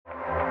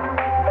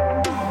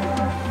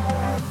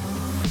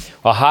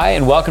Well, hi,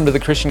 and welcome to the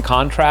Christian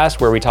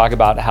Contrast, where we talk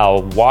about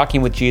how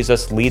walking with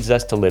Jesus leads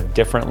us to live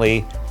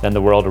differently than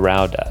the world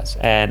around us.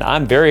 And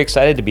I'm very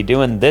excited to be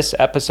doing this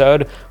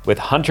episode with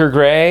Hunter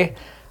Gray,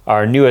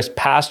 our newest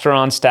pastor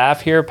on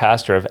staff here,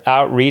 pastor of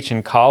Outreach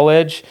and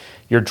College.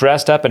 You're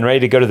dressed up and ready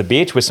to go to the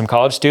beach with some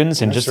college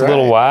students in just a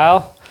little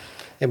while.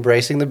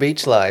 Embracing the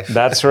beach life.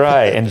 That's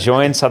right.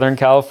 Enjoying Southern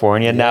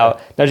California.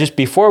 Yeah. Now, just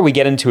before we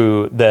get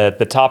into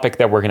the topic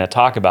that we're going to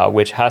talk about,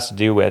 which has to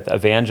do with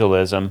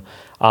evangelism,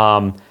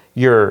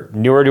 you're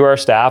newer to our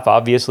staff.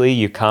 Obviously,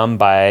 you come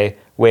by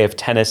way of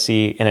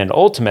Tennessee in an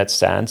ultimate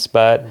sense,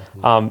 but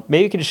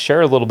maybe you could just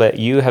share a little bit.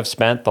 You have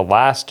spent the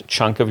last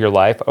chunk of your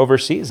life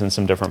overseas in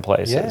some different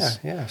places.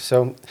 Yeah.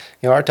 So,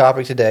 our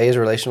topic today is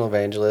relational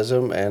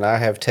evangelism, and I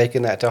have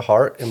taken that to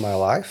heart in my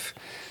life.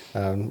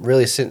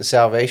 Really, since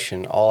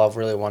salvation, all I've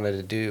really wanted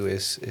to do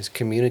is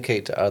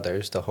communicate to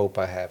others the hope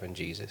I have in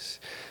Jesus.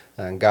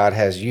 And God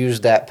has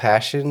used that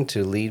passion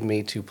to lead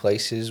me to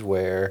places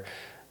where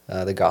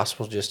the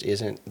gospel just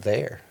isn't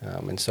there.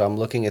 And so I'm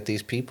looking at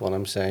these people and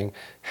I'm saying,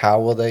 how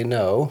will they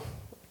know,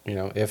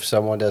 if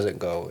someone doesn't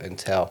go and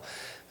tell?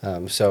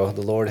 So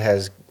the Lord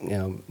has,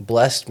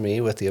 blessed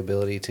me with the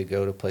ability to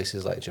go to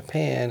places like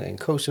Japan and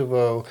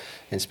Kosovo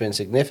and spend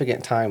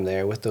significant time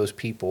there with those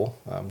people,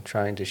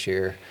 trying to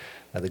share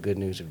the good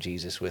news of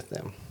Jesus with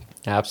them.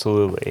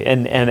 Absolutely.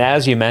 And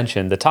as you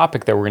mentioned, the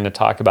topic that we're going to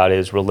talk about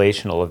is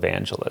relational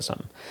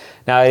evangelism.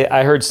 Now,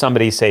 I heard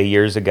somebody say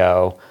years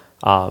ago,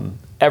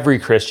 every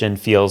Christian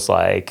feels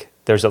like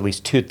there's at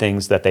least two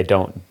things that they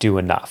don't do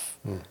enough,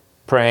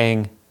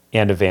 praying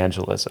and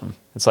evangelism.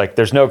 It's like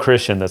there's no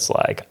Christian that's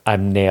like,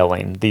 I'm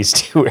nailing these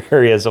two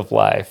areas of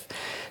life.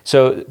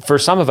 So for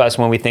some of us,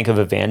 when we think of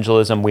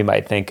evangelism, we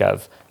might think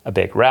of a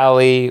big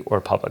rally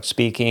or public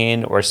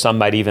speaking, or some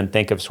might even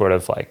think of sort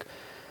of like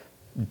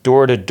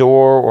door to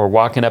door or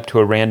walking up to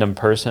a random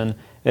person.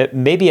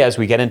 Maybe as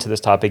we get into this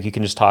topic, you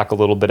can just talk a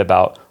little bit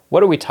about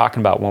what are we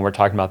talking about when we're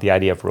talking about the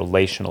idea of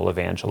relational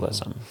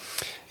evangelism?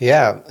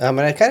 Yeah,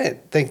 I kind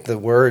of think the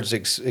words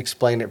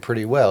explain it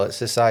pretty well. It's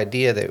this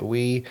idea that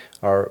we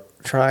are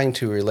trying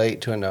to relate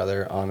to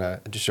another on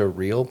just a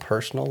real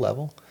personal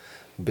level,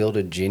 build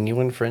a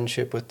genuine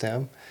friendship with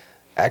them,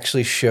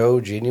 actually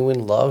show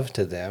genuine love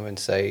to them and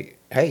say,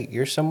 hey,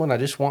 you're someone I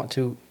just want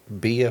to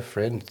be a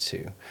friend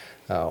to,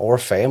 or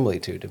family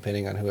to,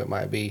 depending on who it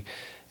might be.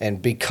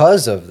 And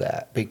because of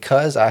that,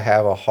 because I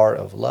have a heart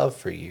of love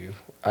for you,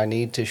 I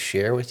need to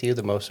share with you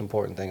the most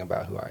important thing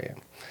about who I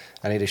am.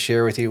 I need to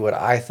share with you what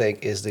I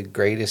think is the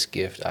greatest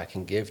gift I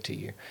can give to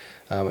you.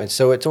 And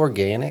so it's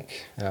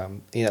organic.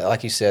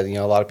 Like you said,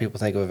 a lot of people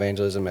think of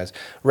evangelism as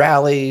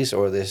rallies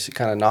or this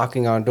kind of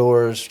knocking on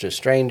doors to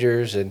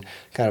strangers and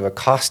kind of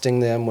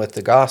accosting them with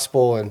the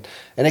gospel. And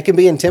it can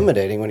be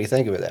intimidating when you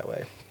think of it that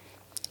way.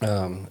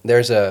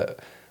 There's a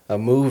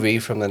movie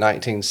from the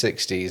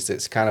 1960s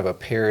that's kind of a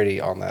parody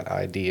on that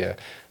idea.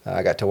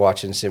 I got to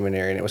watch in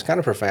seminary, and it was kind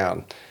of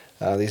profound.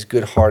 These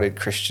good-hearted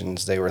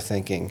Christians, they were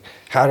thinking,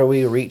 how do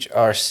we reach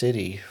our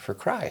city for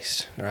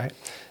Christ, right?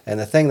 And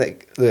the thing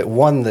that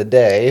won the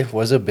day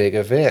was a big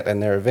event,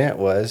 and their event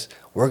was,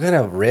 we're going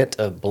to rent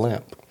a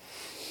blimp,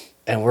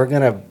 and we're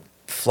going to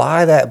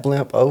fly that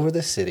blimp over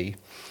the city,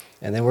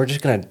 and then we're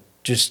just going to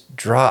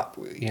drop,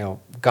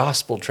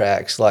 gospel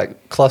tracts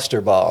like cluster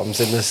bombs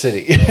in the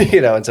city,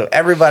 and so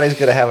everybody's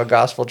going to have a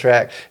gospel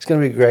tract. It's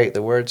going to be great.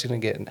 The word's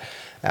going to get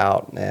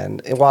out.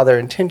 And while their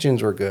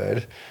intentions were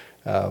good,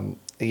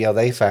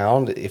 they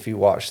found, if you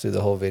watch through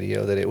the whole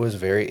video, that it was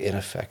very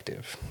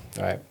ineffective,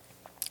 right?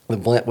 The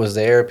blimp was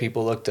there.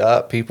 People looked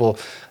up. People,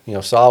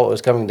 saw what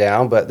was coming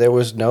down, but there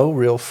was no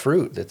real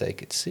fruit that they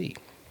could see.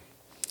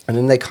 And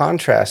then they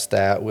contrast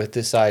that with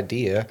this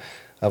idea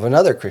of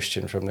another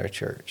Christian from their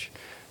church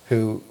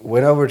who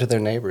went over to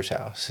their neighbor's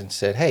house and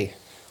said, hey,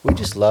 we'd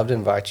just love to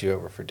invite you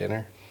over for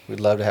dinner.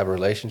 We'd love to have a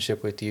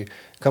relationship with you.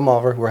 Come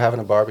over. We're having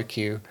a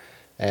barbecue.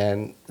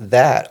 And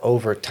that,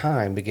 over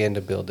time, began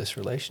to build this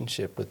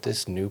relationship with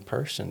this new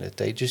person that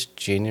they just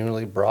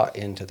genuinely brought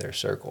into their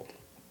circle.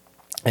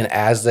 And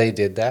as they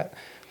did that,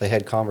 they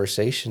had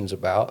conversations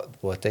about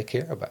what they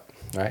care about,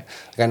 right?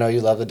 Like, I know you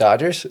love the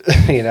Dodgers,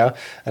 I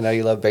know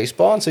you love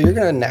baseball, and so you're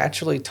going to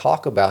naturally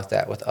talk about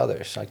that with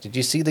others. Like, did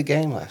you see the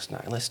game last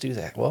night? Let's do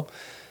that. Well,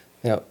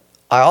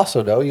 I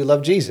also know you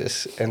love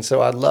Jesus, and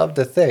so I'd love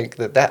to think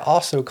that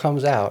also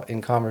comes out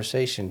in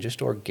conversation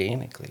just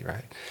organically,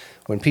 right?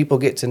 When people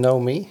get to know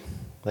me,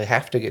 they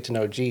have to get to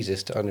know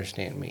Jesus to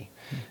understand me.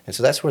 And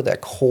so that's where that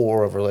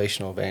core of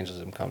relational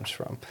evangelism comes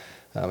from.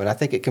 And I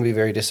think it can be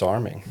very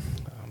disarming.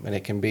 And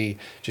it can be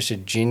just a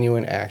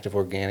genuine act of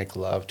organic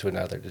love to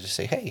another to just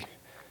say, hey,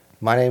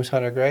 my name's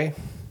Hunter Gray.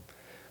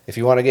 If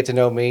you want to get to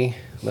know me,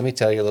 let me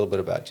tell you a little bit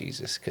about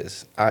Jesus,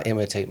 because I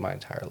imitate my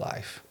entire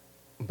life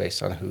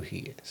based on who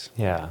he is.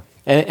 Yeah.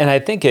 And I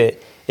think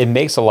it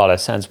makes a lot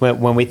of sense.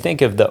 When we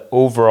think of the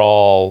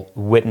overall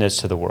witness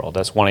to the world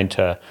as wanting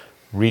to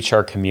reach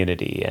our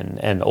community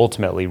and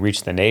ultimately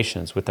reach the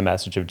nations with the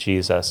message of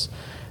Jesus,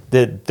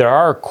 there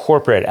are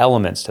corporate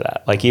elements to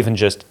that, like even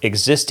just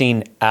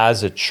existing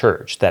as a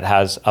church that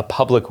has a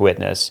public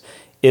witness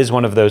is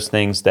one of those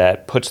things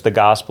that puts the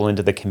gospel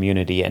into the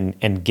community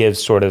and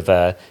gives sort of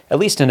at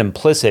least an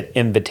implicit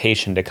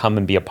invitation to come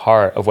and be a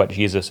part of what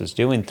Jesus is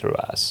doing through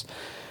us.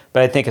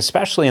 But I think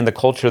especially in the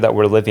culture that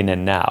we're living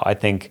in now, I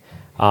think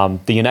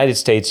the United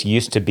States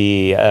used to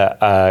be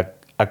a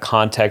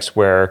context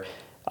where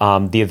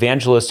the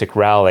evangelistic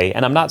rally,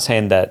 and I'm not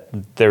saying that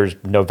there's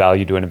no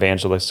value to an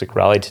evangelistic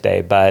rally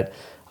today, but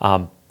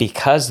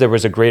because there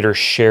was a greater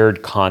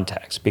shared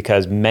context,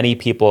 because many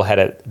people had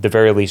at the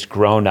very least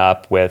grown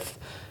up with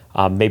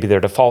maybe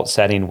their default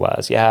setting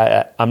was,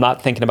 I'm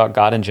not thinking about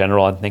God in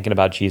general, I'm thinking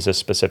about Jesus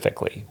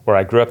specifically, or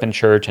I grew up in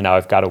church and now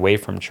I've got away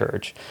from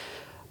church.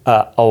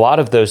 A lot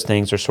of those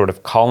things are sort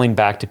of calling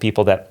back to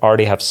people that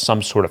already have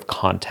some sort of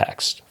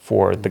context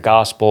for the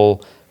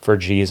gospel, for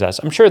Jesus.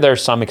 I'm sure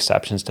there's some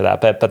exceptions to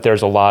that, but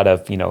there's a lot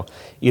of,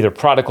 either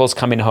prodigals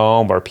coming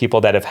home or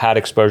people that have had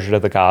exposure to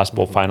the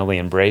gospel finally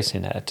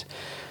embracing it.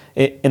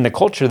 In the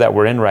culture that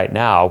we're in right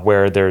now,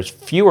 where there's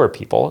fewer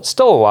people,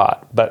 still a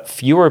lot, but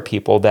fewer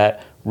people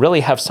that really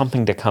have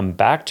something to come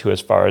back to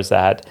as far as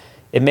that,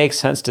 it makes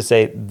sense to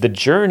say the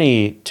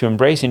journey to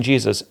embracing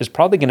Jesus is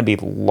probably going to be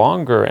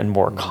longer and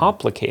more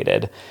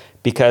complicated,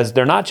 because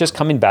they're not just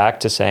coming back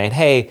to saying,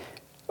 hey,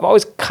 I've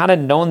always kind of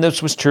known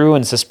this was true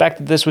and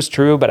suspected this was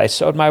true, but I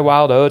sowed my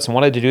wild oats and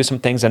wanted to do some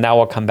things, and now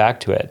I'll come back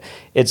to it.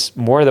 It's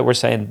more that we're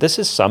saying this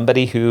is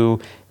somebody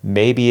who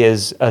maybe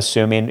is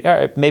assuming,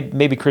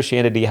 maybe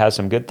Christianity has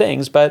some good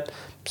things, but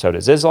so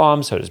does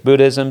Islam, so does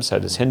Buddhism, so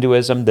does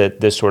Hinduism,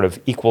 this sort of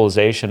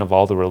equalization of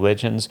all the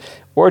religions,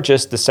 or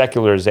just the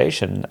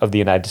secularization of the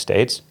United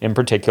States, in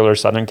particular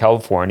Southern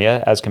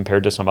California, as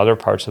compared to some other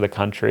parts of the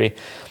country.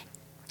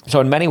 So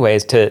in many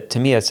ways, to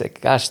me, it's like,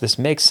 gosh, this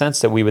makes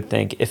sense that we would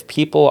think if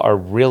people are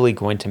really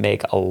going to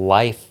make a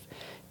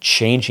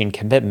life-changing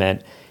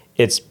commitment,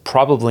 it's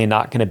probably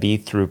not going to be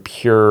through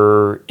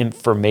pure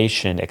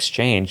information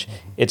exchange.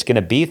 It's going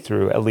to be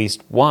through at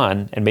least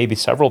one and maybe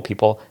several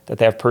people that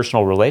they have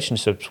personal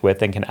relationships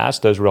with and can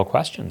ask those real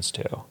questions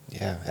to.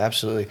 Yeah,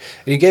 absolutely.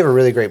 You gave a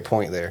really great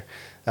point there.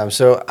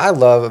 So I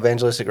love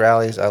evangelistic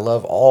rallies. I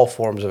love all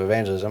forms of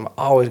evangelism. I'm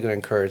always going to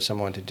encourage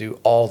someone to do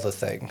all the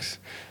things.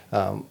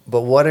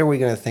 But what are we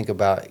going to think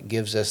about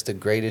gives us the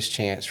greatest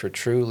chance for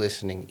true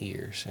listening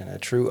ears and a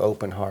true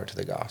open heart to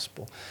the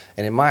gospel?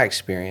 And in my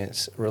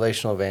experience,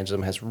 relational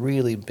evangelism has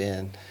really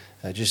been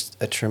just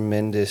a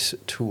tremendous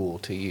tool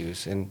to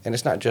use. And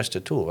it's not just a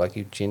tool. Like,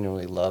 you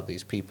genuinely love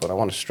these people. And I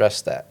want to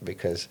stress that,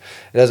 because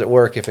it doesn't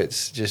work if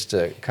it's just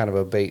a kind of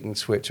a bait and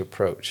switch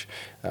approach.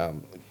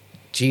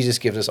 Jesus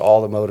gives us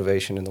all the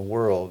motivation in the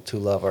world to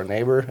love our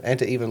neighbor and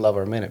to even love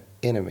our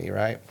enemy,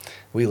 right?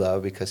 We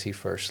love because he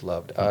first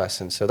loved us.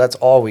 And so that's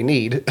all we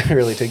need,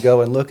 really, to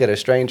go and look at a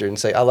stranger and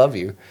say, I love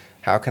you.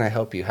 How can I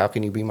help you? How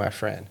can you be my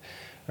friend,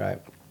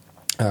 right?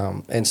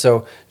 And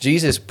so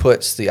Jesus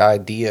puts the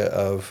idea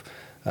of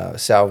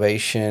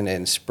salvation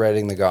and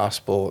spreading the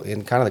gospel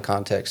in kind of the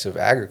context of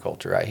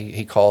agriculture, right?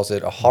 He calls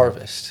it a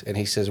harvest, and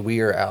he says we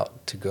are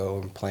out to go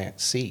and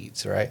plant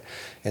seeds, right?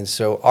 And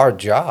so our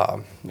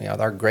job,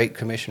 our Great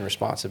Commission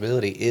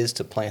responsibility is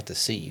to plant the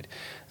seed.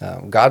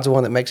 God's the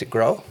one that makes it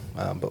grow,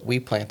 but we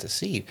plant the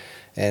seed.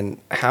 And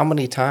how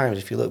many times,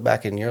 if you look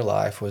back in your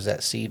life, was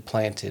that seed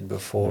planted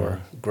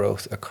before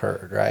growth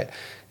occurred, right?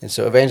 And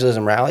so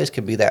evangelism rallies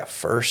could be that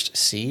first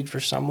seed for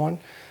someone.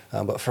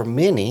 But for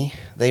many,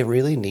 they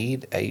really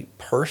need a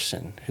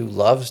person who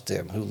loves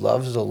them, who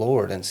loves the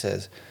Lord, and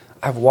says,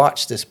 I've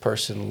watched this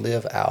person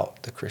live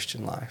out the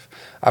Christian life.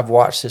 I've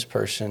watched this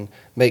person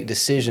make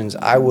decisions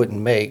I wouldn't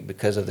make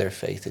because of their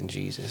faith in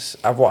Jesus.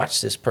 I've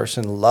watched this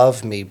person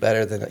love me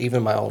better than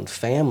even my own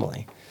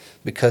family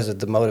because of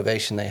the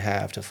motivation they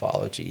have to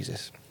follow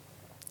Jesus.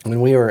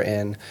 When we were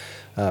in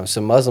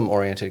some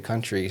Muslim-oriented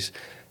countries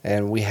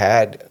and we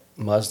had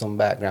Muslim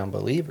background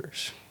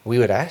believers, we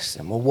would ask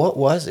them, well, what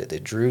was it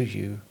that drew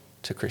you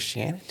to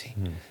Christianity?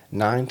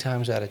 9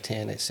 times out of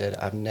 10, it said,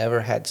 I've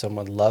never had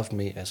someone love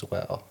me as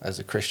well as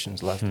the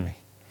Christians loved me.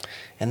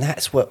 And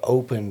that's what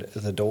opened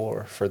the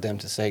door for them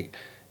to say,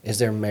 is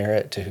there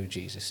merit to who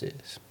Jesus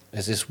is?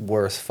 Is this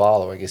worth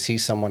following? Is he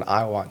someone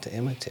I want to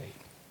imitate?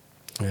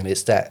 And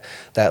it's that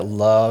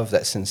love,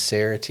 that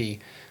sincerity.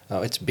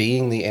 It's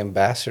being the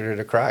ambassador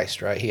to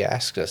Christ, right? He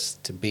asks us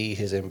to be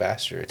his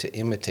ambassador, to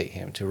imitate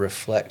him, to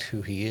reflect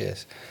who he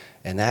is.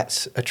 And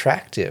that's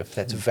attractive.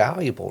 That's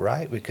valuable,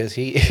 right? Because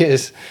he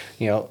is,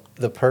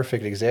 the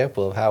perfect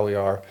example of how we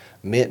are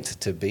meant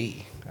to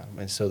be.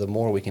 And so the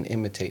more we can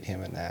imitate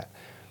him in that,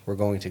 we're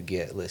going to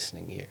get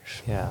listening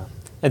ears. Yeah.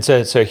 And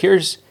so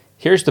here's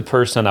the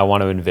person I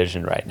want to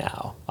envision right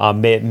now.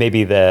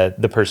 Maybe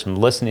the person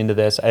listening to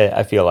this,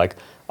 I feel like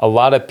a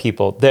lot of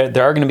people, there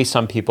are going to be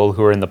some people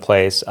who are in the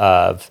place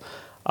of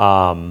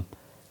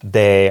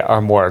they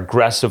are more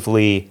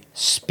aggressively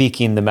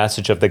speaking the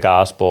message of the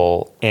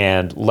gospel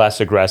and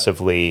less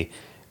aggressively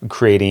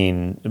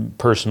creating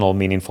personal,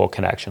 meaningful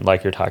connection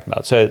like you're talking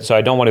about. So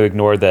I don't want to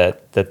ignore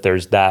that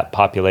there's that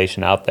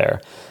population out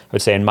there. I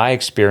would say in my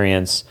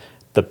experience,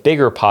 the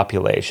bigger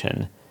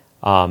population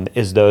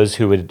is those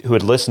who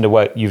would listen to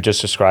what you've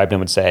just described and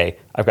would say,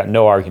 I've got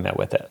no argument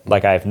with it.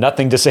 Like, I have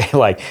nothing to say,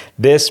 like,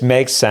 this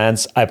makes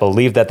sense. I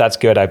believe that that's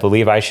good. I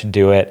believe I should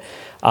do it.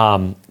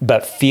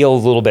 But feel a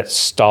little bit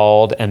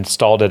stalled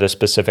at a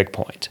specific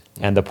point.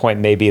 And the point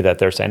may be that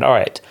they're saying, all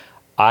right,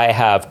 I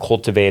have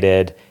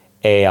cultivated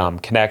a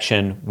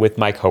connection with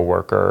my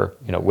coworker,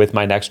 with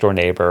my next door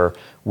neighbor,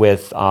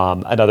 with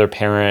another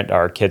parent.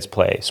 Our kids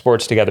play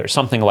sports together,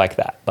 something like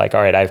that. Like,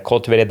 all right, I've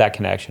cultivated that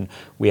connection.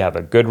 We have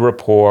a good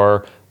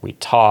rapport. We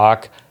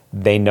talk.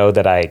 They know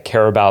that I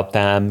care about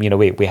them.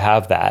 We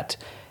have that.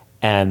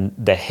 And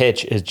the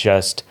hitch is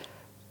just,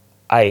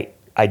 I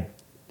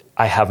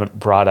haven't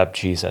brought up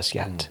Jesus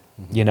yet.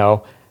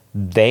 Mm-hmm.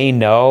 They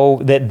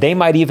know that they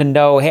might even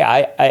know, hey,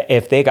 I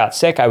if they got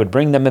sick, I would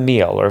bring them a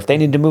meal, or if they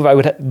need to move, I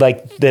would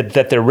like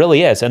that there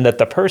really is. And that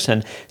the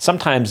person,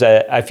 sometimes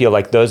I feel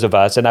like those of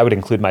us, and I would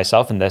include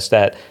myself in this,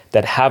 that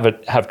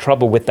have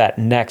trouble with that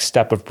next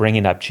step of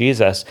bringing up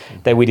Jesus,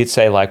 that we'd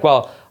say like,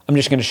 well, I'm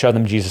just going to show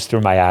them Jesus through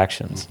my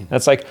actions.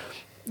 That's like,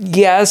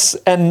 yes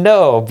and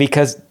no,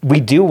 because we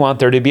do want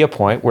there to be a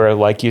point where,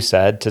 like you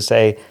said, to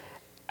say,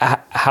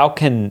 how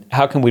can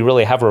we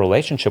really have a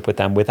relationship with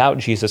them without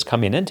Jesus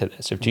coming into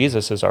this, if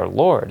Jesus is our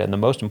Lord and the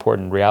most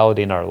important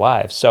reality in our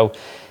lives? So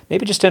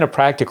maybe just in a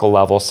practical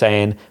level,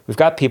 saying we've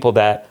got people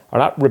that are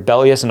not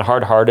rebellious and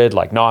hard-hearted,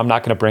 like, no, I'm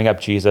not going to bring up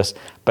Jesus,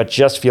 but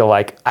just feel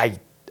like, I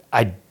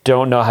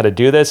don't know how to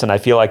do this, and I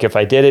feel like if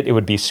I did it, it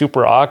would be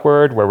super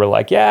awkward, where we're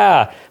like,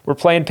 yeah, we're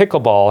playing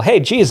pickleball. Hey,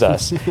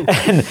 Jesus.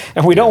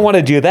 and we don't want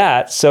to do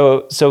that.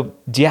 So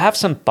do you have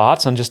some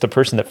thoughts on just a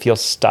person that feels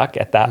stuck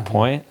at that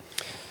point?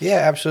 Yeah,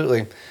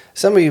 absolutely.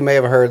 Some of you may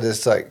have heard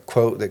this like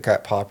quote that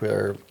got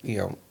popular,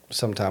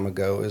 some time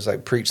ago, is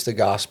like, preach the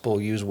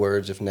gospel, use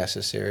words if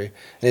necessary.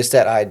 And it's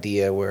that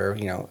idea where,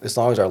 as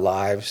long as our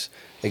lives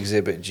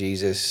exhibit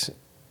Jesus,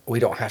 we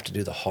don't have to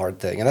do the hard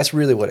thing. And that's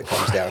really what it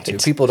comes down to.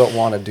 People don't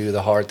want to do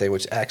the hard thing,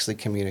 which actually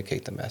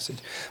communicate the message.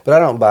 But I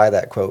don't buy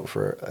that quote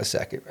for a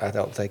second. I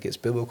don't think it's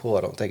biblical.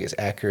 I don't think it's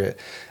accurate.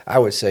 I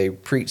would say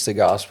preach the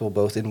gospel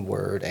both in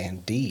word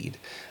and deed.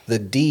 The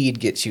deed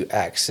gets you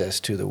access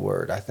to the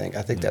word, I think.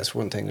 I think that's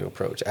one thing to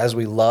approach. As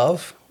we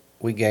love,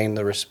 we gain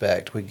the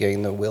respect. We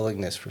gain the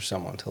willingness for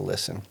someone to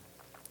listen.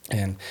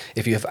 And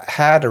if you've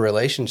had a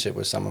relationship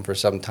with someone for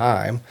some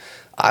time,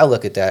 I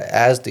look at that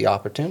as the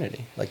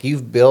opportunity. Like,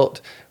 you've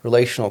built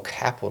relational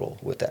capital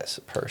with that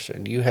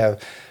person. You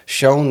have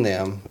shown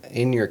them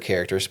in your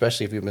character,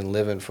 especially if you've been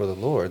living for the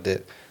Lord,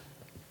 that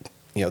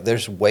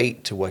there's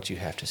weight to what you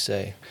have to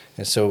say.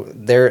 And so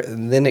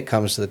then it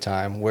comes to the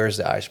time, where's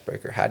the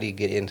icebreaker? How do you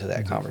get into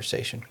that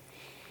conversation?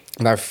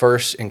 My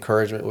first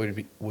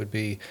encouragement would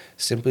be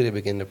simply to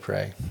begin to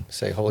pray.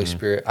 Say, Holy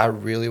Spirit, I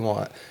really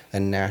want a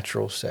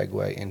natural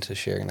segue into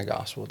sharing the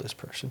gospel with this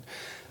person.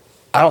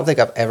 I don't think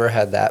I've ever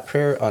had that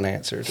prayer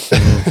unanswered,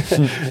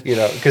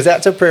 because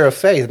that's a prayer of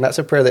faith, and that's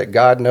a prayer that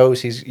God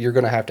knows you're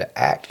going to have to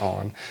act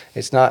on.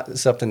 It's not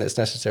something that's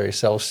necessarily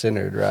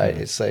self-centered, right?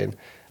 It's saying,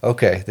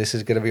 okay, this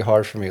is going to be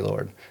hard for me,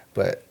 Lord,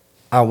 but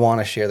I want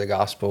to share the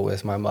gospel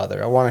with my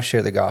mother. I want to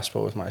share the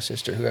gospel with my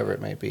sister, whoever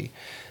it may be.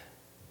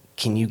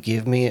 Can you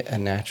give me a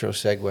natural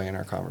segue in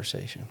our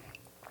conversation?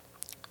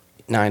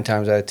 9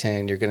 times out of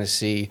 10, you're going to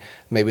see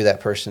maybe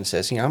that person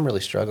says, I'm really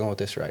struggling with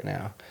this right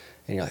now.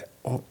 And you're like,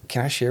 well,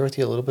 can I share with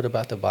you a little bit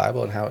about the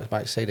Bible and how it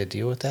might say to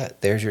deal with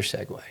that? There's your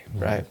segue,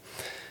 right?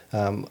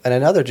 And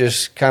another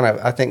just kind of,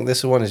 I think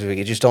this one is, if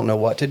you just don't know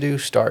what to do,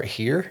 start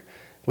here,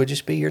 would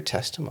just be your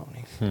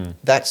testimony.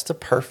 That's the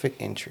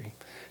perfect entry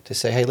to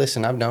say, hey,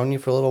 listen, I've known you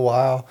for a little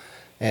while,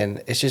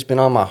 and it's just been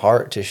on my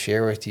heart to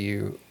share with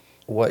you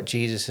what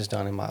Jesus has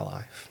done in my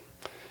life.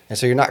 And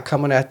so you're not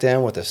coming at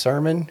them with a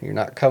sermon. You're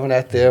not coming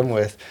at them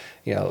with,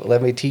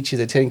 let me teach you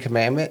the 10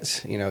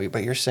 Commandments,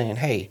 but you're saying,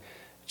 hey,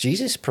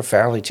 Jesus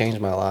profoundly changed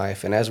my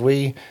life. And as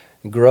we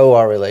grow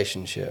our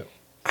relationship,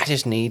 I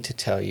just need to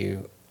tell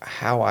you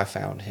how I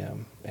found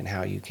him and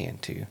how you can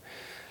too.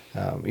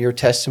 Your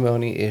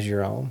testimony is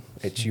your own.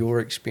 It's your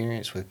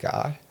experience with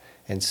God.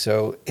 And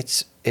so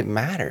it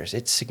matters.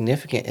 It's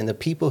significant. And the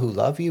people who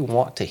love you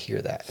want to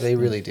hear that. They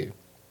really do.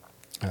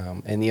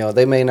 And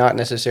they may not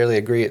necessarily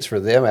agree it's for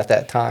them at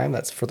that time.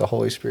 That's for the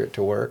Holy Spirit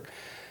to work.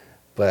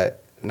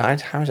 But 9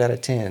 times out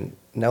of 10,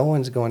 no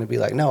one's going to be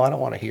like, no, I don't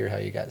want to hear how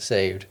you got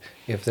saved,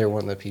 if they're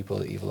one of the people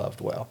that you've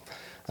loved well.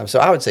 So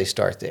I would say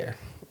start there.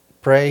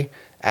 Pray,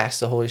 ask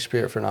the Holy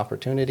Spirit for an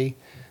opportunity,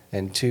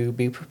 and 2,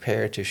 be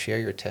prepared to share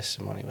your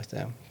testimony with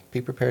them. Be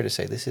prepared to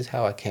say, this is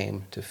how I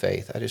came to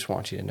faith. I just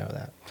want you to know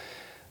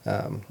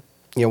that.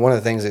 One of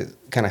the things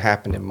that kind of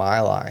happened in my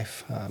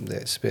life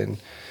that's been,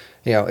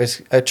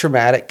 it's a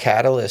traumatic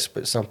catalyst,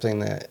 but something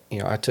that,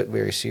 I took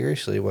very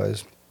seriously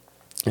was,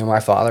 my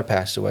father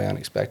passed away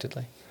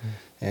unexpectedly.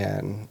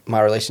 And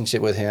my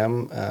relationship with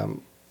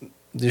him,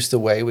 just the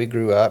way we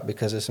grew up,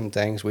 because of some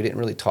things, we didn't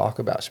really talk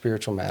about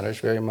spiritual matters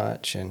very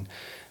much. And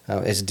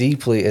as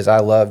deeply as I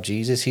love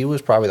Jesus, he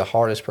was probably the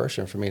hardest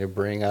person for me to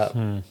bring up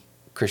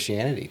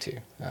Christianity to.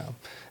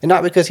 And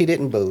not because he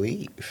didn't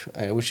believe.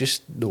 It was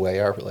just the way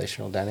our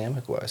relational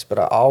dynamic was. But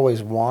I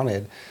always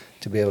wanted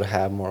to be able to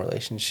have more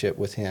relationship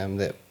with him,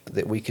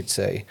 that we could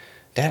say,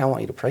 Dad, I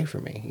want you to pray for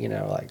me.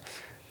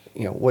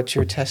 What's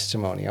your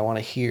testimony? I want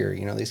to hear,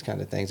 these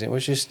kind of things. And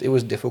it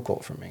was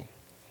difficult for me.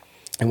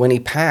 And when he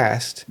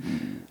passed,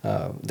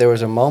 there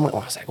was a moment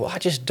where I was like, well, I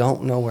just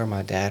don't know where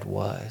my dad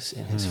was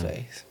in his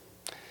faith.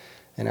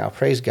 And now,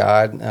 praise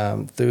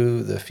God,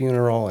 through the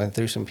funeral and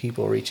through some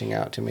people reaching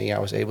out to me, I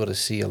was able to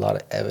see a lot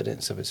of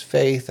evidence of his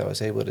faith. I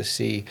was able to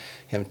see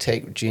him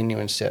take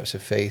genuine steps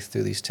of faith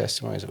through these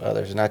testimonies of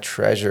others. And I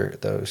treasure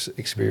those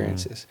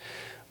experiences.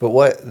 But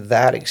what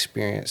that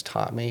experience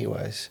taught me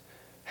was,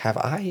 have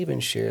I even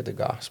shared the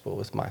gospel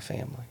with my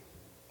family?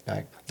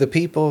 Like, the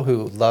people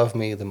who love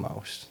me the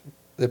most,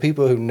 the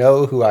people who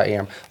know who I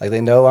am, like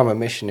they know I'm a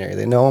missionary,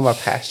 they know I'm a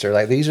pastor,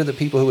 like these are the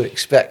people who would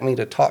expect me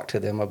to talk to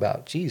them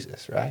about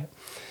Jesus, right?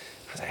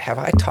 I was like, have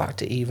I talked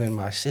to even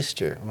my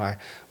sister, my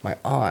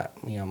aunt,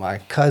 my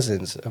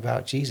cousins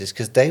about Jesus?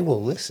 Because they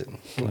will listen.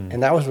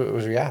 And that was what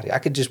was reality. I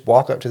could just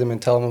walk up to them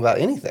and tell them about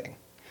anything.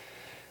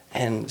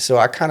 And so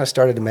I kind of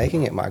started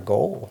making it my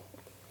goal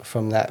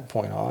from that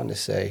point on to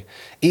say,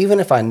 even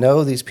if I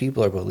know these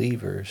people are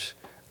believers,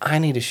 I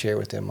need to share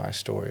with them my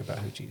story about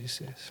who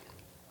Jesus is.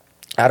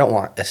 I don't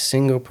want a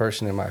single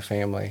person in my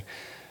family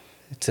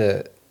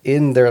to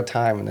end their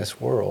time in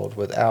this world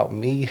without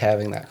me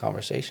having that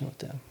conversation with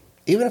them.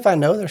 Even if I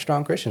know they're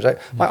strong Christians, right?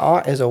 My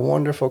aunt is a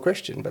wonderful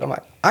Christian, but I'm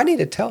like, I need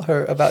to tell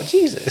her about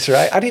Jesus,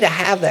 right? I need to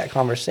have that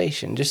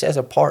conversation just as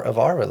a part of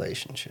our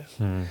relationship.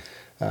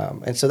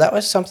 And so that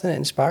was something that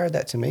inspired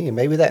that to me. And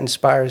maybe that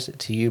inspires it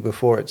to you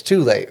before it's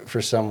too late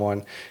for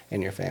someone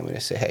in your family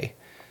to say, hey,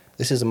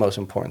 this is the most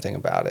important thing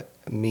about it.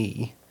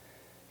 Me,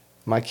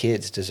 my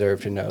kids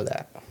deserve to know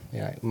that.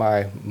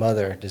 My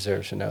mother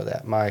deserves to know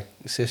that. My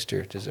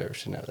sister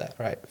deserves to know that,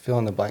 right? Fill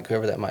in the blank,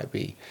 whoever that might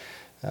be.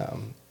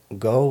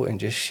 Go and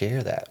just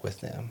share that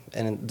with them.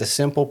 And the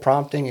simple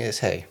prompting is,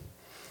 hey,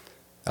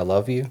 I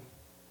love you.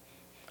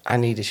 I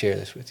need to share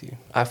this with you.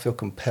 I feel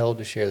compelled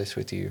to share this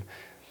with you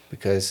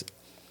because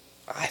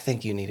I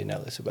think you need to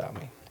know this about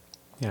me.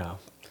 Yeah.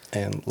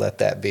 And let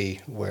that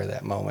be where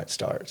that moment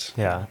starts.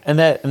 Yeah. And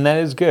that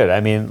is good. I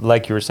mean,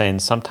 like you were saying,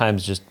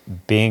 sometimes just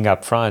being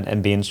upfront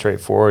and being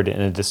straightforward in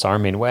a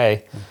disarming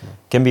way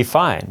can be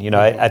fine.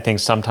 I think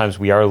sometimes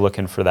we are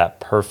looking for that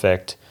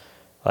perfect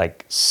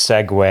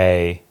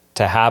segue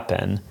to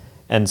happen,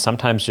 and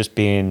sometimes just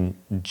being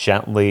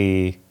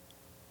gently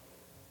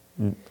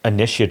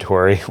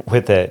initiatory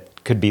with it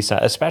could be,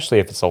 especially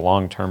if it's a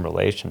long-term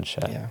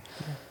relationship. Yeah.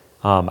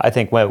 I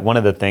think one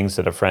of the things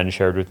that a friend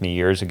shared with me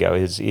years ago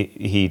is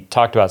he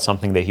talked about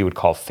something that he would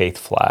call faith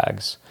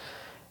flags.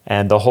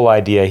 And the whole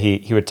idea,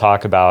 he would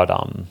talk about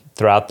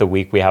throughout the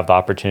week, we have the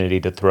opportunity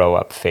to throw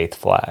up faith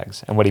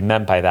flags. And what he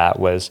meant by that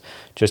was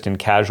just in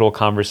casual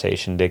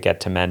conversation to get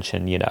to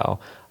mention,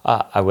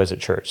 I was at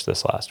church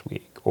this last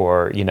week,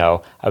 or,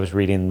 I was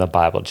reading the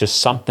Bible,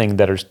 just something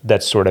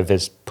that sort of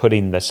is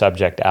putting the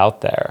subject out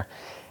there.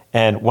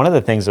 And one of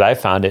the things that I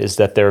found is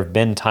that there have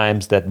been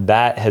times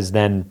that has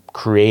then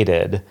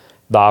created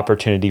the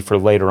opportunity for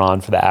later on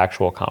for the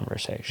actual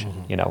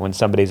conversation. When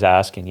somebody's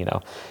asking,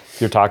 if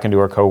you're talking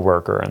to a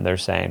coworker and they're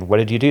saying, what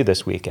did you do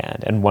this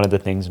weekend? And one of the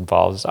things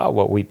involves,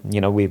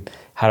 we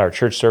had our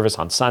church service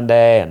on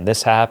Sunday and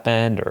this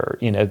happened, or,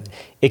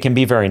 it can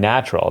be very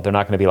natural. They're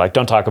not going to be like,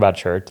 don't talk about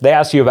church. They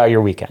ask you about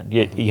your weekend.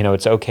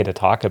 It's okay to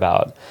talk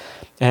about.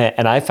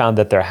 And I found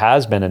that there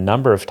has been a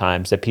number of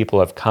times that people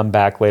have come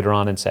back later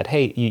on and said,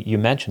 hey, you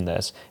mentioned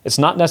this. It's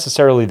not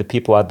necessarily the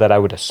people that I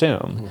would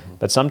assume,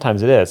 but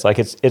sometimes it is.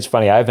 It's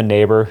funny. I have a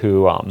neighbor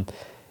who,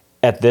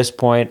 at this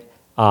point,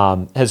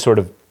 has sort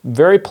of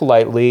very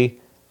politely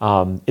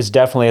is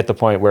definitely at the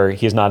point where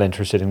he's not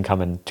interested in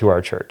coming to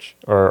our church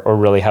or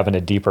really having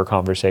a deeper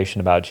conversation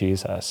about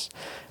Jesus.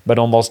 But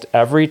almost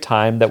every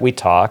time that we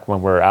talk,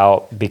 when we're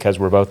out because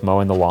we're both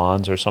mowing the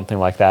lawns or something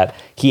like that,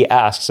 he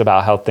asks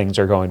about how things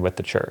are going with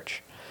the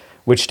church,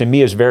 which to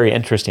me is very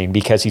interesting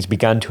because he's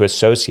begun to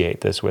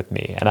associate this with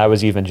me. And I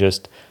was even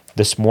just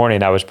this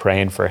morning, I was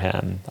praying for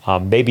him,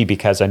 maybe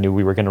because I knew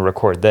we were going to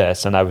record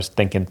this, and I was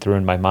thinking through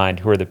in my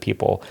mind, who are the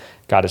people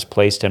God has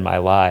placed in my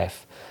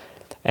life?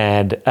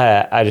 And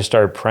I just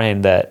started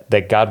praying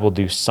that God will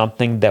do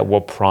something that will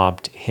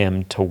prompt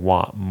him to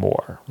want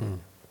more.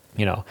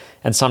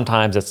 And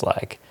sometimes it's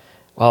like,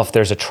 well, if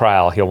there's a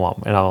trial, he'll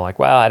want, and I'm like,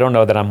 well, I don't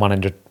know that I'm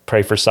wanting to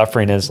pray for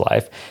suffering in his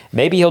life.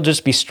 Maybe he'll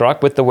just be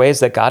struck with the ways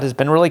that God has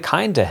been really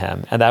kind to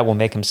him, and that will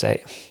make him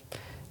say,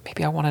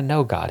 maybe I want to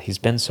know God. He's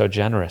been so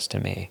generous to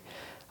me.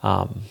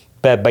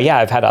 But yeah,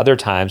 I've had other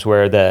times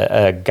where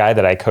the guy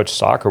that I coached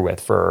soccer with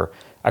for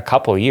a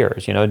couple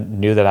years,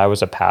 knew that I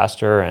was a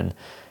pastor and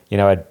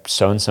I'd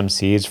sown some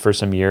seeds for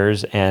some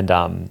years,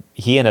 and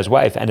he and his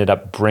wife ended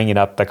up bringing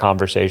up the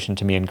conversation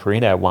to me and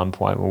Karina at one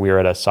point when we were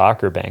at a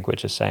soccer banquet,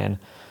 just saying,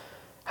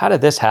 how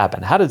did this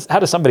happen? How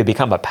does somebody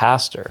become a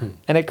pastor?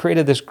 And it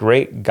created this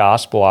great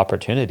gospel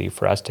opportunity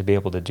for us to be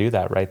able to do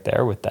that right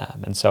there with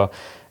them. And so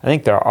I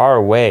think there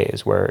are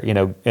ways where,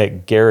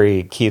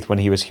 Gary Keith, when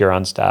he was here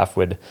on staff,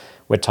 would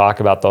talk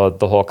about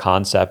the whole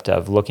concept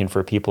of looking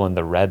for people in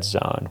the red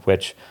zone,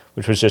 which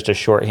which was just a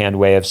shorthand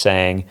way of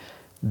saying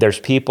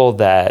there's people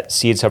that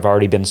seeds have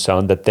already been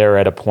sown, that they're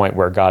at a point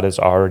where God is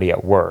already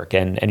at work.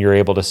 And you're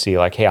able to see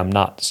like, hey, I'm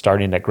not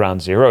starting at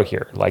ground zero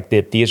here. Like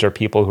these are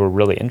people who are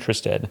really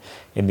interested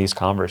in these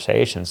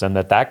conversations, and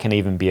that can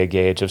even be a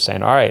gauge of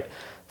saying, all right,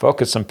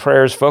 focus some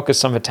prayers, focus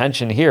some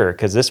attention here,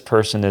 because this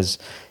person is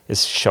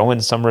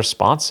showing some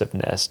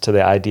responsiveness to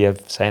the idea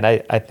of saying,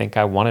 I think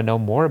I want to know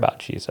more about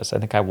Jesus. I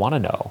think I want to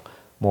know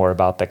more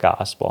about the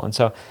gospel. And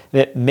so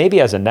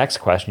maybe as a next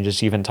question,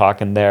 just even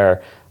talking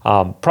there,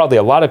 probably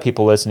a lot of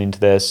people listening to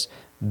this,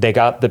 they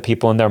got the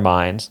people in their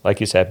minds, like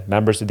you said,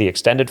 members of the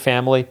extended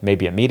family,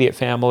 maybe immediate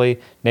family,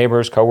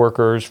 neighbors,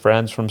 coworkers,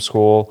 friends from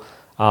school.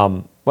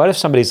 What if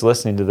somebody's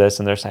listening to this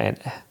and they're saying,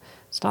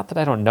 it's not that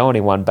I don't know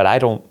anyone, but I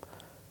don't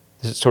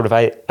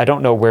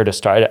know where to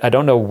start. I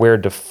don't know where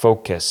to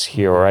focus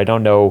here, or I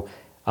don't know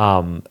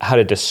how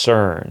to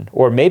discern.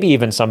 Or maybe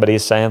even somebody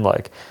is saying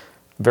like,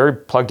 very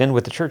plugged in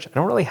with the church, I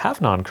don't really have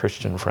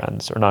non-Christian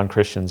friends or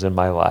non-Christians in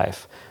my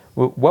life.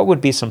 What would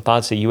be some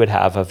thoughts that you would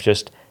have of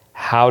just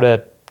how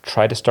to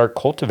try to start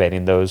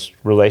cultivating those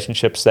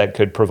relationships that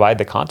could provide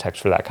the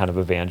context for that kind of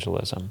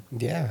evangelism?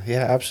 Yeah,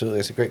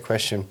 absolutely. It's a great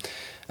question.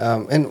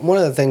 And one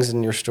of the things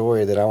in your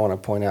story that I want to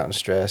point out and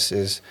stress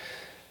is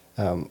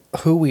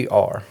who we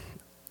are.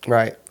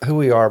 Right. Who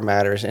we are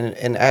matters.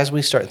 And as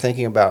we start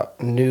thinking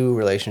about new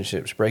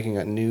relationships, breaking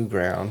up new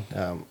ground,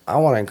 I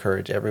want to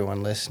encourage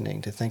everyone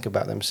listening to think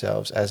about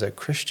themselves as a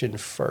Christian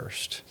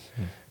first,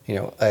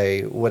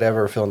 a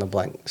whatever fill in the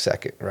blank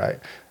second, right?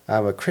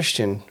 I'm a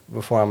Christian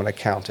before I'm an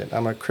accountant.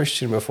 I'm a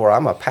Christian before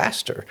I'm a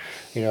pastor.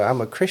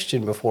 I'm a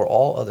Christian before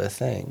all other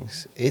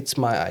things. It's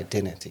my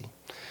identity.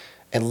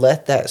 And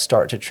let that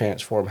start to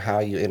transform how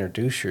you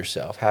introduce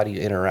yourself. How do you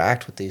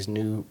interact with these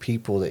new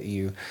people that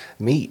you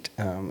meet?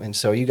 And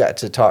so you got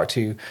to talk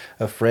to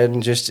a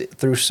friend just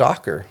through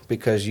soccer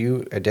because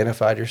you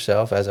identified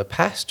yourself as a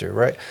pastor,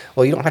 right?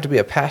 Well, you don't have to be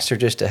a pastor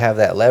just to have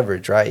that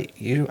leverage, right?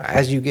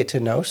 As you get to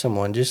know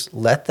someone, just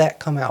let that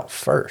come out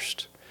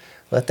first.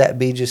 Let that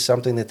be just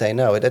something that they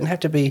know. It doesn't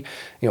have to be,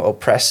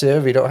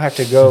 oppressive. You don't have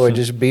to go and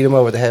just beat them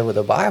over the head with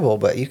the Bible,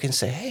 but you can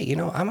say, hey,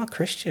 I'm a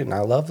Christian. I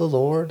love the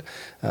Lord.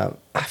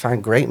 I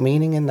find great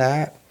meaning in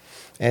that.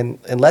 And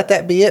let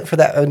that be it for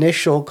that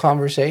initial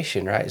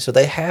conversation, right? So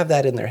they have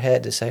that in their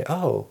head to say,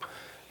 oh,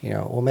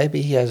 well,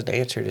 maybe he has an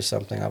answer to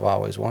something I've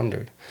always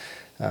wondered.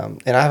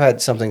 And I've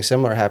had something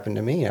similar happen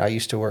to me. I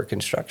used to work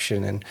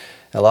construction, and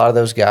a lot of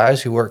those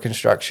guys who work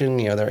construction,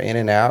 they're in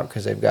and out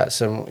because they've got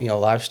some,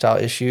 lifestyle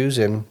issues,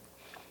 and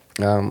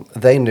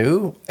they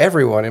knew,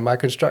 everyone in my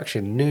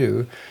construction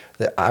knew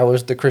that I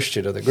was the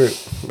Christian of the group,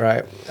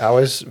 right? I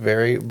was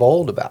very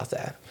bold about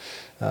that.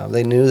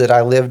 They knew that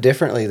I lived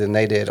differently than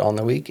they did on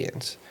the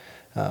weekends.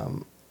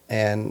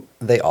 And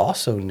they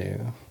also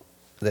knew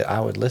that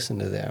I would listen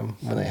to them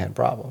when they had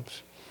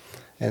problems.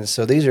 And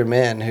so these are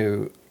men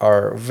who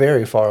are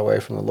very far away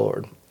from the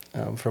Lord,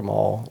 from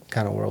all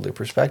kind of worldly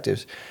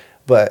perspectives.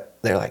 But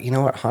they're like, you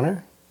know what,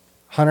 Hunter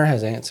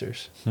has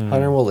answers.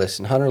 Hunter will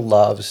listen. Hunter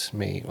loves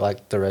me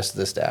like the rest of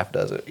the staff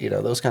does it,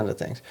 those kinds of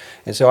things.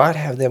 And so I'd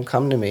have them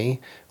come to me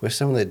with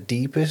some of the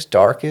deepest,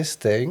 darkest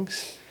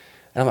things.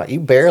 And I'm like, you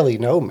barely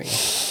know me.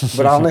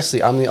 But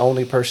honestly, I'm the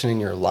only person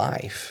in your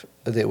life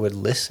that would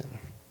listen.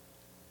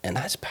 And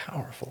that's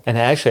powerful. And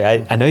actually,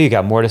 I know you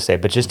got more to say,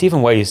 but just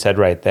even what you said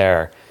right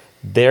there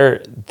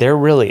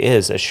really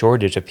is a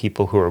shortage of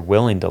people who are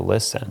willing to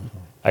listen.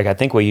 Like, I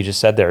think what you just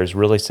said there is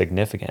really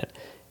significant.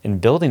 In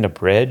building a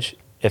bridge,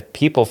 if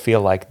people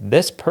feel like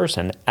this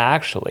person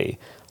actually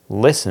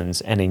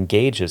listens and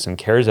engages and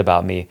cares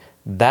about me,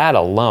 that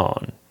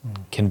alone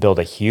can build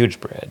a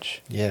huge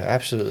bridge. Yeah,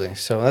 absolutely.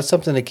 So that's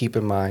something to keep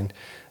in mind.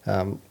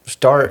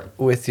 Start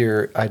with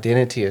your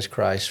identity as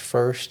Christ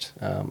first,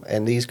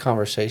 and these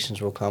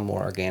conversations will come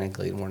more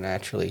organically, more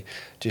naturally,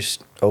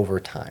 just over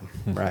time,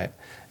 right?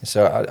 And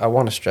so I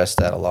want to stress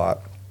that a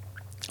lot.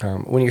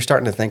 When you're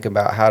starting to think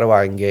about how do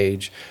I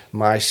engage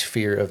my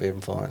sphere of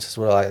influence, is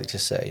what I like to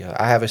say.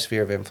 I have a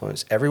sphere of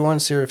influence.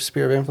 Everyone's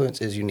sphere of influence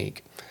is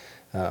unique.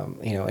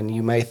 And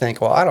you may think,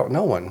 well, I don't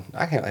know one.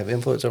 I can't have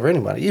influence over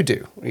anybody. You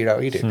do.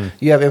 You do.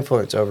 You have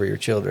influence over your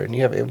children.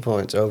 You have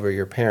influence over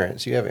your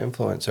parents. You have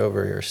influence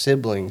over your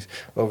siblings,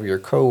 over your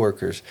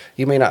coworkers.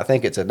 You may not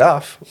think it's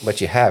enough, but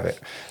you have it.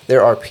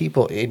 There are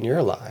people in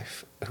your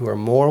life who are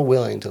more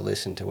willing to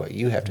listen to what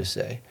you have to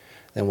say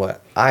than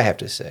what I have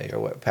to say or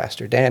what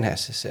Pastor Dan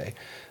has to say,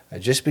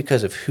 just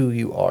because of who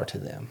you are to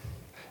them.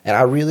 And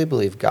I really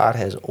believe God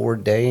has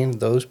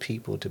ordained those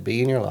people to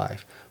be in your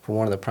life for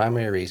one of the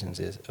primary reasons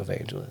is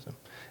evangelism.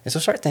 And so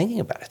start thinking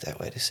about it that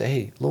way, to say,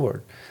 hey,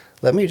 Lord,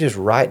 let me just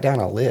write down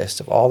a list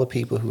of all the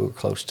people who are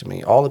close to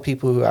me, all the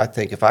people who I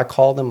think if I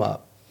call them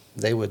up,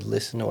 they would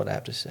listen to what I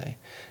have to say.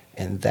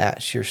 And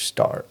that's your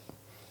start.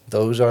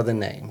 Those are the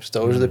names.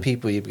 Those are the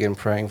people you begin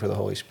praying for the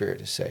Holy Spirit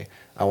to say,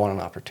 I want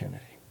an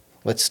opportunity.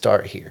 Let's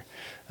start here.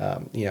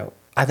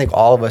 I think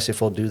all of us,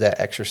 if we'll do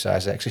that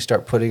exercise, actually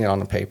start putting it on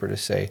the paper to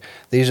say,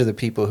 these are the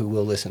people who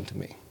will listen to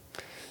me.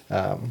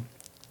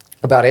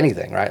 About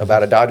anything, right?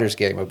 About a Dodgers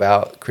game,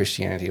 about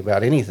Christianity,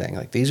 about anything.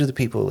 Like, these are the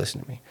people who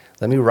listen to me.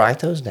 Let me write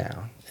those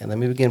down, and let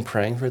me begin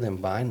praying for them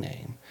by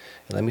name.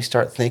 And let me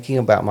start thinking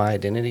about my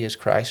identity as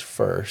Christ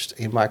first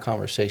in my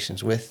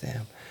conversations with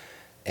them.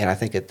 And I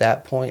think at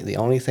that point, the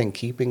only thing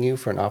keeping you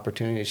for an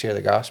opportunity to share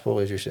the gospel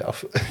is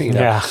yourself.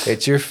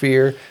 It's your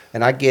fear,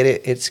 and I get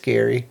it. It's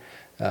scary.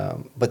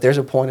 But there's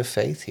a point of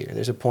faith here.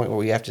 There's a point where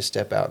we have to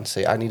step out and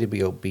say, I need to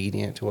be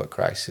obedient to what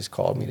Christ has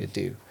called me to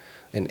do.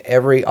 And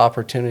every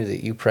opportunity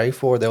that you pray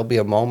for, there'll be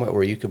a moment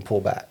where you can pull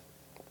back.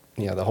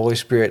 The Holy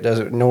Spirit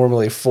doesn't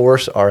normally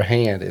force our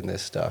hand in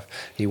this stuff.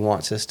 He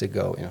wants us to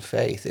go in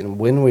faith. And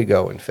when we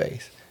go in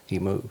faith, he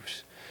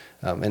moves.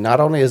 And not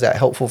only is that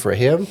helpful for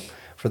him,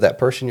 for that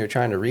person you're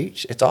trying to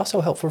reach, it's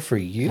also helpful for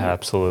you.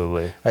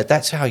 Absolutely. Right?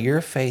 That's how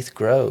your faith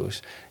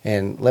grows.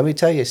 And let me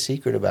tell you a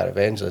secret about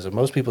evangelism.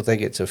 Most people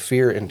think it's a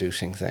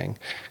fear-inducing thing.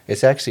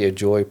 It's actually a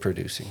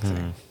joy-producing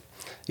thing.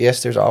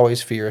 Yes, there's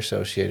always fear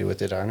associated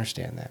with it. I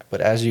understand that.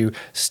 But as you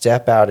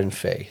step out in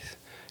faith,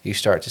 you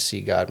start to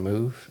see God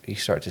move. You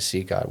start to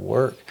see God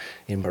work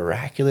in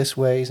miraculous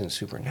ways and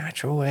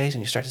supernatural ways.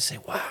 And you start to say,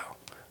 wow,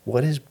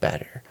 what is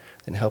better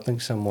than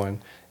helping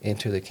someone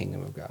enter the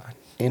kingdom of God,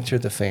 enter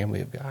the family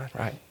of God,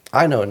 right?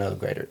 I know no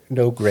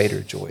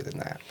greater joy than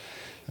that.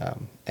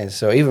 And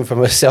so even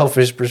from a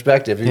selfish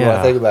perspective, if you want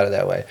to think about it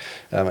that way,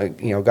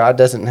 God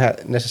doesn't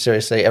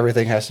necessarily say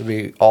everything has to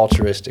be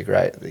altruistic,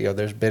 right?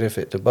 There's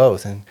benefit to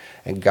both.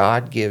 And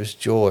God gives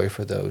joy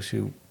for those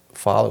who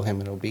follow him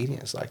in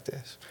obedience like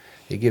this.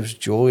 He gives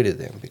joy to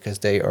them because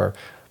they are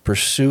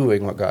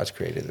pursuing what God's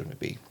created them to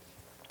be.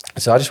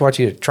 So I just want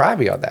you to try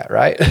me on that,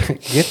 right?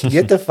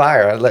 Get the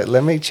fire.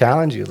 Let me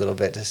challenge you a little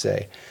bit to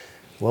say,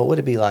 what would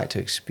it be like to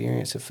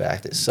experience the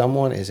fact that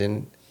someone is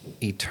in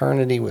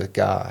eternity with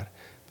God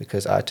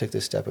because I took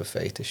the step of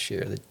faith to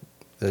share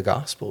the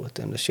gospel with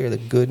them, to share the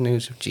good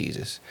news of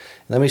Jesus?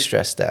 And let me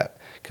stress that,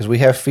 because we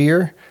have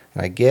fear,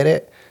 and I get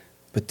it,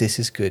 but this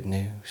is good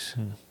news.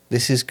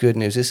 This is good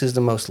news. This is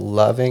the most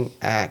loving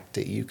act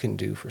that you can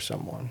do for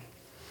someone.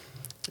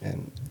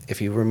 And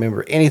if you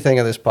remember anything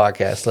of this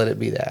podcast, let it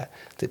be that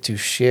to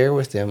share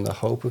with them the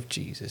hope of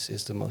Jesus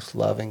is the most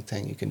loving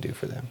thing you can do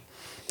for them,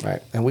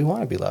 right? And we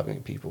want to be loving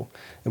to people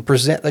and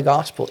present the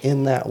gospel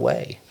in that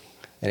way.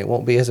 And it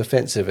won't be as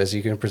offensive as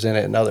you can present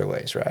it in other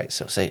ways, right?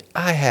 So say,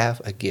 I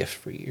have a gift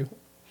for you,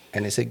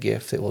 and it's a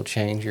gift that will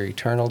change your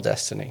eternal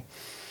destiny.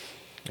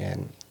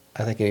 And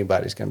I think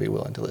anybody's going to be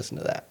willing to listen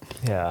to that.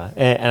 Yeah,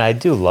 and I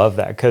do love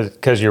that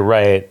because you're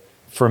right.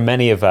 For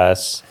many of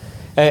us,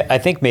 I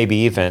think maybe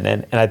even,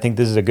 and I think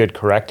this is a good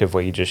corrective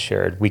what you just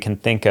shared. We can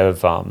think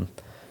of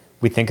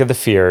the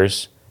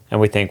fears, and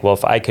we think, well,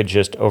 if I could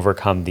just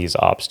overcome these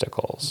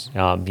obstacles,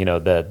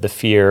 the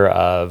fear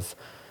of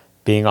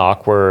being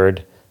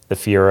awkward, the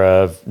fear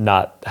of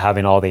not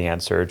having all the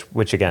answers,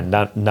 which again,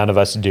 none of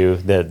us do.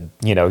 That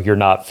you're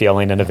not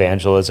feeling an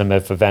evangelism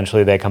if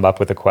eventually they come up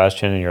with a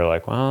question and you're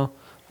like, well,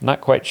 I'm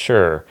not quite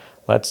sure.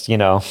 Let's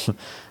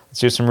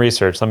do some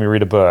research. Let me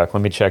read a book.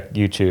 Let me check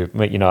YouTube.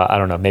 I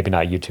don't know, maybe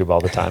not YouTube all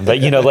the time, but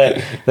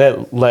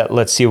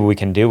let's see what we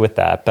can do with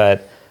that.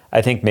 But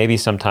I think maybe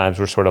sometimes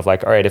we're sort of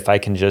like, all right, if I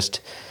can just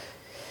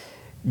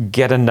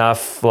get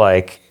enough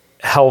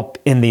help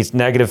in these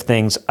negative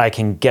things, I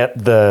can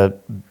get the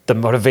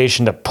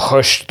motivation to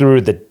push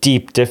through the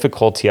deep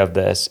difficulty of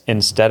this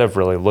instead of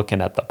really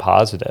looking at the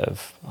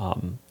positive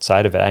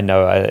side of it. I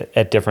know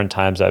at different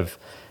times I've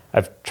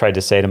tried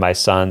to say to my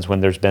sons when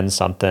there's been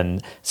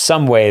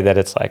some way that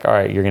it's like, all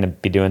right, you're going to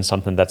be doing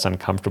something that's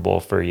uncomfortable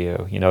for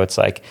you. It's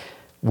like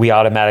we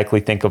automatically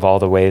think of all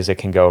the ways it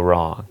can go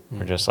wrong.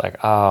 We're just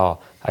like, oh,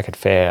 I could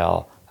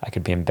fail. I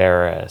could be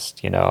embarrassed.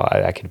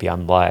 I could be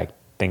unliked,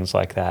 things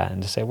like that.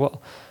 And to say,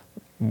 well,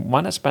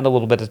 why not spend a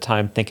little bit of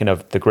time thinking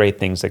of the great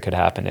things that could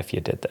happen if you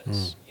did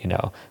this?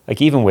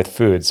 Even with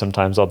food,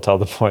 sometimes I'll tell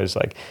the boys,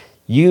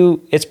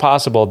 it's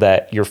possible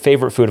that your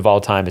favorite food of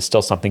all time is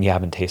still something you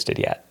haven't tasted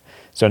yet.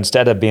 So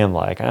instead of being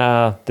like,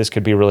 this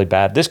could be really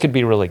bad, this could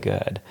be really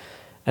good.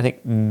 I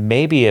think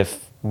maybe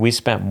if we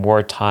spent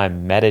more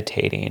time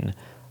meditating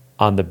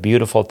on the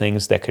beautiful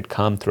things that could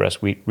come through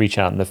us, we reach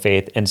out in the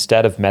faith,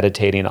 instead of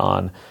meditating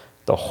on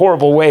the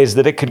horrible ways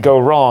that it could go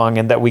wrong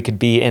and that we could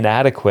be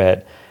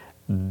inadequate,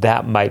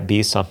 that might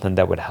be something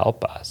that would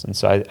help us. And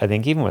so I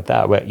think even with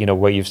that, what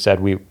you've said,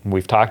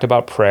 we've talked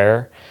about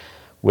prayer,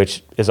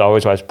 which is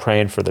always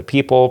praying for the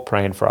people,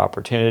 praying for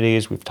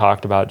opportunities. We've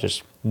talked about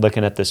just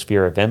looking at the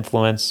sphere of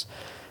influence,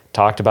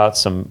 talked about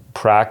some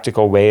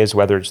practical ways,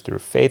 whether it's through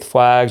faith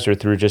flags or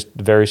through just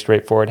very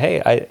straightforward,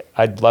 hey,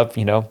 I'd love,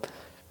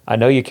 I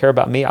know you care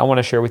about me. I want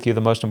to share with you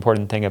the most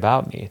important thing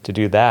about me, to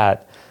do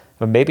that.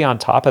 But maybe on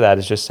top of that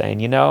is just saying,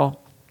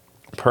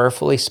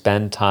 prayerfully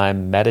spend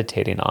time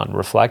meditating on,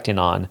 reflecting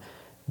on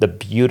the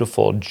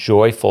beautiful,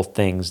 joyful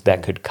things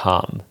that could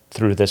come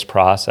through this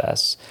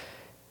process,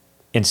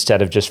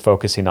 instead of just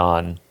focusing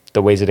on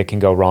the ways that it can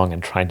go wrong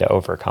and trying to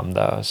overcome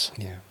those.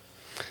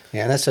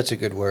 Yeah, and that's such a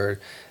good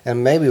word.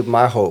 And maybe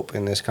my hope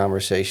in this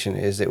conversation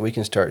is that we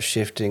can start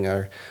shifting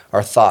our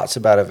thoughts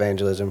about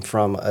evangelism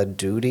from a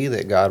duty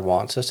that God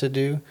wants us to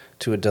do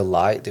to a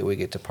delight that we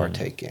get to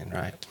partake in,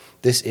 right?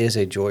 this is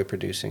a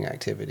joy-producing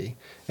activity,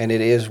 and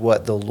it is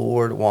what the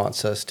Lord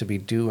wants us to be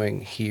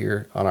doing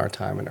here on our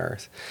time on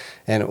earth.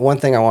 And one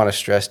thing I want to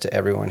stress to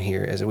everyone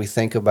here is that we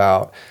think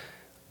about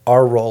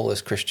our role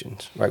as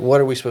Christians, right? What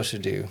are we supposed to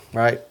do,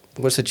 right?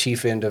 What's the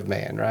chief end of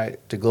man, right?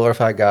 To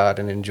glorify God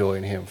and enjoy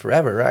in Him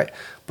forever, right?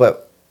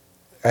 But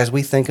as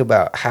we think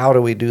about how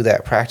do we do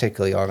that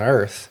practically on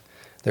earth,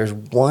 there's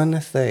one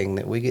thing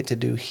that we get to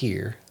do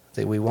here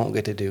that we won't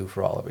get to do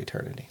for all of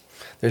eternity.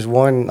 There's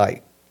one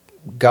like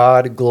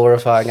God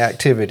glorifying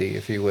activity,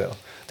 if you will,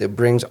 that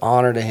brings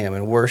honor to Him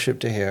and worship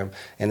to Him,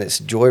 and that's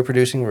joy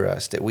producing for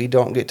us that we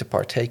don't get to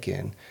partake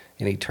in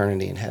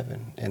eternity in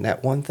heaven. And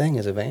that one thing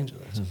is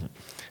evangelism. Mm-hmm.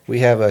 We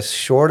have a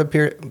short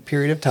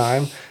period of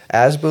time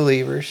as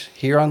believers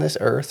here on this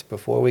earth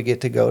before we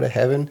get to go to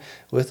heaven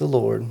with the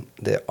Lord,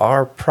 that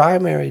our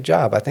primary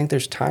job, I think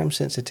there's time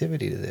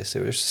sensitivity to this,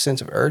 there's a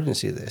sense of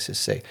urgency to this, is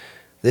say,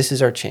 this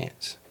is our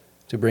chance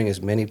to bring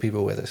as many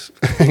people with us.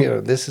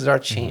 This is our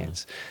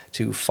chance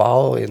to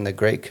follow in the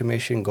Great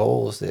Commission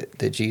goals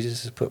that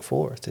Jesus has put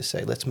forth, to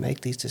say, let's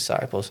make these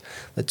disciples,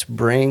 let's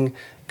bring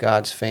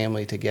God's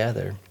family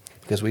together.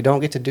 Because we don't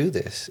get to do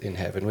this in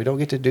heaven. We don't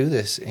get to do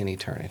this in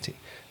eternity.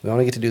 We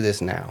only get to do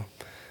this now.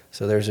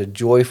 So there's a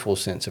joyful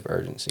sense of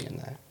urgency in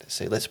that. To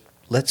say,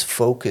 let's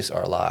focus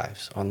our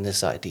lives on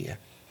this idea,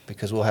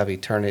 because we'll have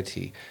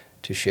eternity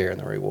to share in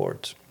the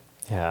rewards.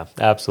 Yeah,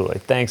 absolutely.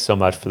 Thanks so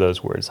much for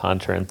those words,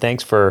 Hunter. And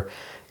thanks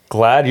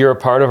glad you're a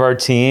part of our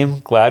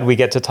team. Glad we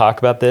get to talk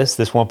about this.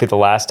 This won't be the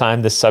last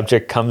time this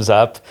subject comes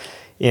up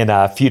in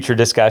future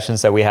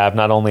discussions that we have,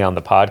 not only on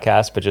the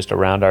podcast, but just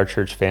around our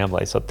church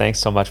family. So thanks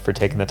so much for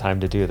taking the time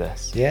to do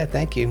this. Yeah,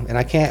 thank you. And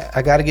I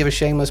got to give a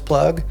shameless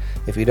plug.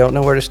 If you don't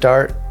know where to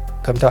start,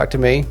 come talk to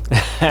me.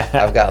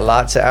 I've got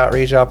lots of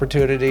outreach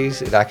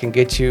opportunities, and I can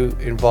get you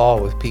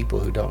involved with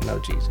people who don't know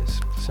Jesus.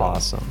 So.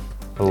 Awesome.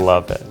 I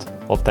love it.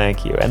 Well,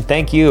 thank you. And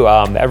thank you,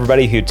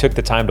 everybody who took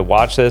the time to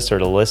watch this or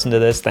to listen to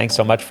this. Thanks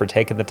so much for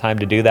taking the time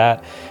to do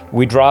that.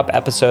 We drop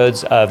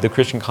episodes of The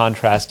Christian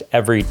Contrast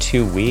every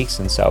 2 weeks,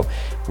 and so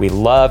we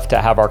love to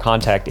have our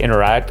content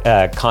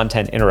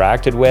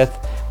interacted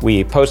with.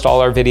 We post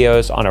all our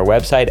videos on our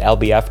website,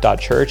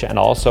 lbf.church, and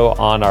also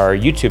on our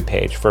YouTube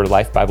page for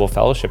Life Bible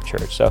Fellowship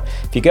Church. So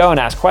if you go and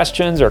ask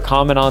questions or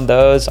comment on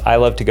those, I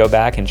love to go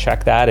back and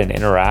check that and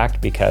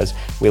interact, because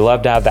we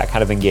love to have that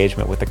kind of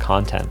engagement with the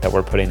content that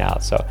we're putting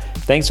out. So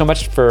thanks so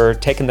much for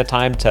taking the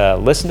time to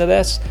listen to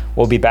this.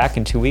 We'll be back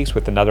in 2 weeks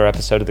with another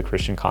episode of The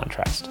Christian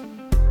Contrast.